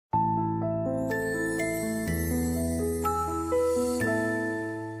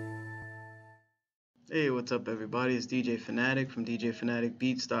Hey, what's up, everybody? It's DJ Phanatic from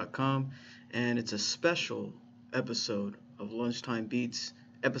DJPhanaticBeats.com, and it's a special episode of Lunchtime Beats,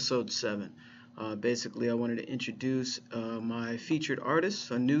 episode 7. Basically, I wanted to introduce my featured artist,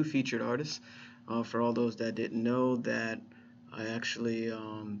 a new featured artist. For all those that didn't know that I actually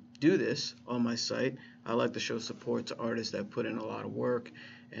do this on my site. I like to show support to artists that put in a lot of work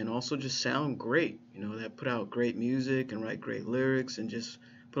and also just sound great, that put out great music and write great lyrics and just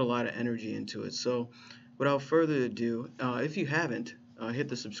put a lot of energy into it. So without further ado, if you haven't, hit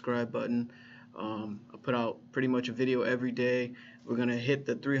the subscribe button. I put out pretty much a video every day. We're going to hit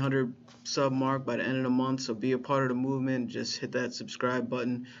the 300 sub mark by the end of the month, so be a part of the movement. Just hit that subscribe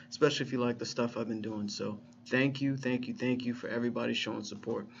button, especially if you like the stuff I've been doing. So thank you for everybody showing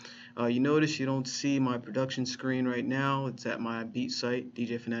support. You notice you don't see my production screen right now. It's at my beat site,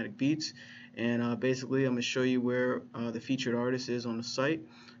 DJ Phanatic Beats, and basically I'm going to show you where the featured artist is on the site.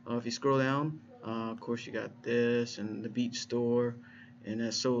 If you scroll down, of course you got this and the beat store, and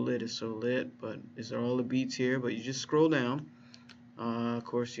that's so lit, it's so lit. But these are all the beats here, but you just scroll down. Of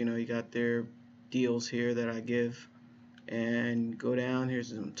course, you got their deals here that I give, and go down. Here's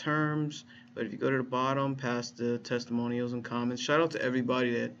some terms. But if you go to the bottom, past the testimonials and comments, shout out to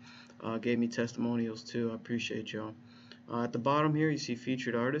everybody that gave me testimonials too. I appreciate y'all. At the bottom here, you see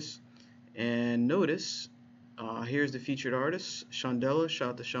featured artists, and notice here's the featured artist, Shawndella. Shout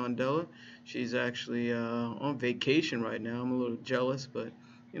out to Shawndella. She's actually on vacation right now. I'm a little jealous, but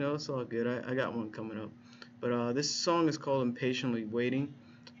it's all good. I got one coming up. But this song is called Impatiently Waiting,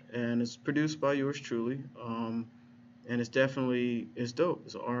 and it's produced by yours truly. And it's dope.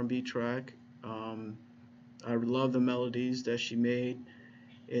 It's an R&B track. I love the melodies that she made.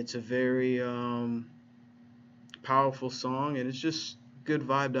 It's a very powerful song, and it's just good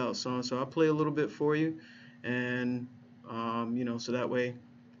vibed out song. So I'll play a little bit for you, and so that way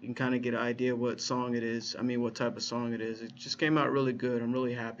you can kind of get an idea what song it is. I mean, what type of song it is. It just came out really good. I'm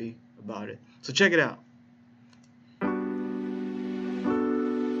really happy about it. So check it out.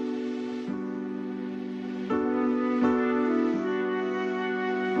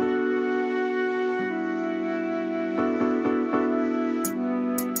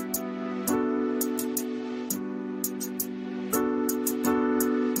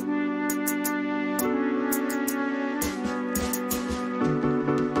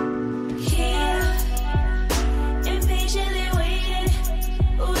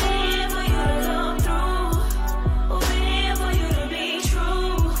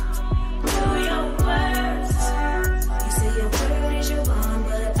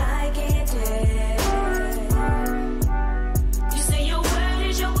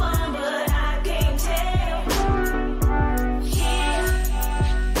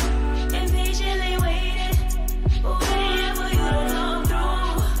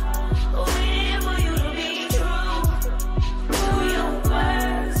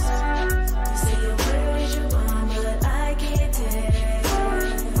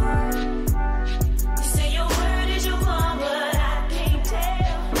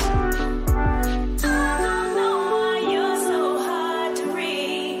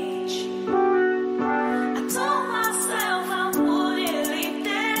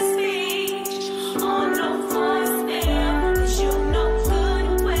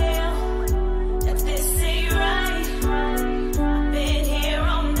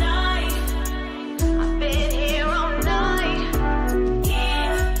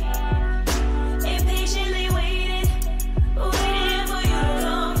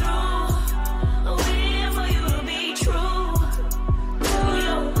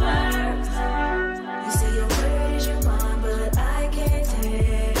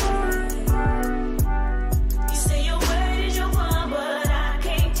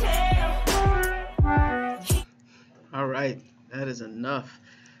 Alright, that is enough.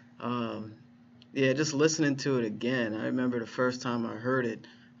 Yeah, just listening to it again, I remember the first time I heard it,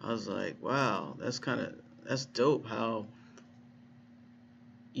 I was like, wow, that's dope how,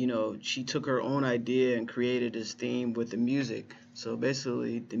 she took her own idea and created this theme with the music. So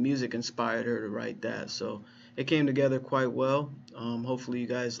basically, the music inspired her to write that. So it came together quite well. Hopefully you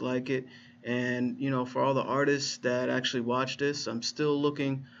guys like it. And, for all the artists that actually watch this, I'm still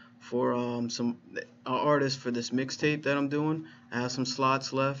looking for some artists for this mixtape that I'm doing. I have some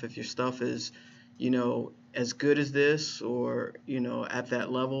slots left. If your stuff is, as good as this, or at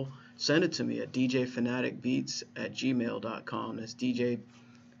that level, send it to me at djphanaticbeats@gmail.com. That's DJ.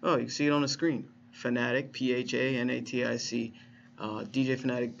 Oh, you can see it on the screen. Phanatic, Phanatic,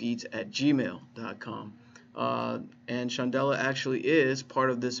 djphanaticbeats@gmail.com. And Shawndella actually is part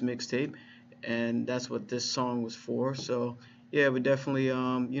of this mixtape, and that's what this song was for. So yeah, we definitely,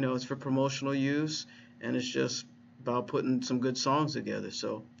 it's for promotional use, and it's just about putting some good songs together.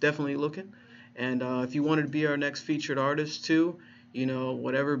 So definitely looking. And if you wanted to be our next featured artist too,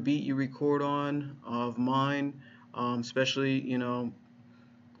 whatever beat you record on of mine, especially,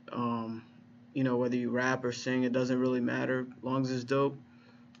 um, whether you rap or sing, it doesn't really matter, as long as it's dope.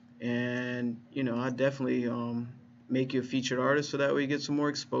 And I definitely make you a featured artist so that way you get some more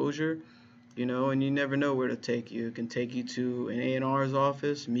exposure, and you never know where to take you. It can take you to an A&R's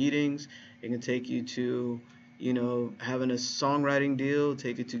office, meetings. It can take you to, having a songwriting deal,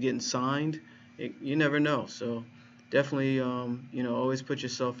 take you to getting signed. You never know. So definitely, always put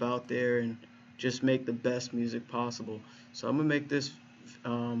yourself out there and just make the best music possible. So I'm gonna make this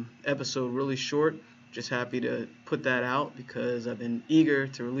episode really short. Just happy to put that out because I've been eager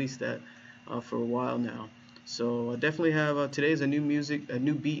to release that for a while now. So I definitely have today's a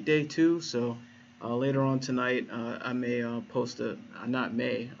new beat day too. So later on tonight, I may post not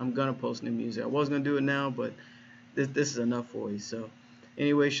may, I'm gonna post new music. I was gonna do it now, but this is enough for you. So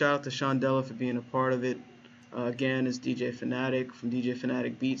anyway, shout out to Shawndella for being a part of it. Again, it's DJ Phanatic from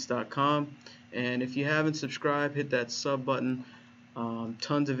DJPhanaticBeats.com. And if you haven't subscribed, hit that sub button.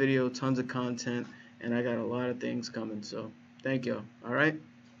 Tons of video, tons of content, and I got a lot of things coming. So thank you. All right,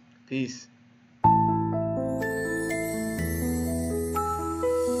 peace.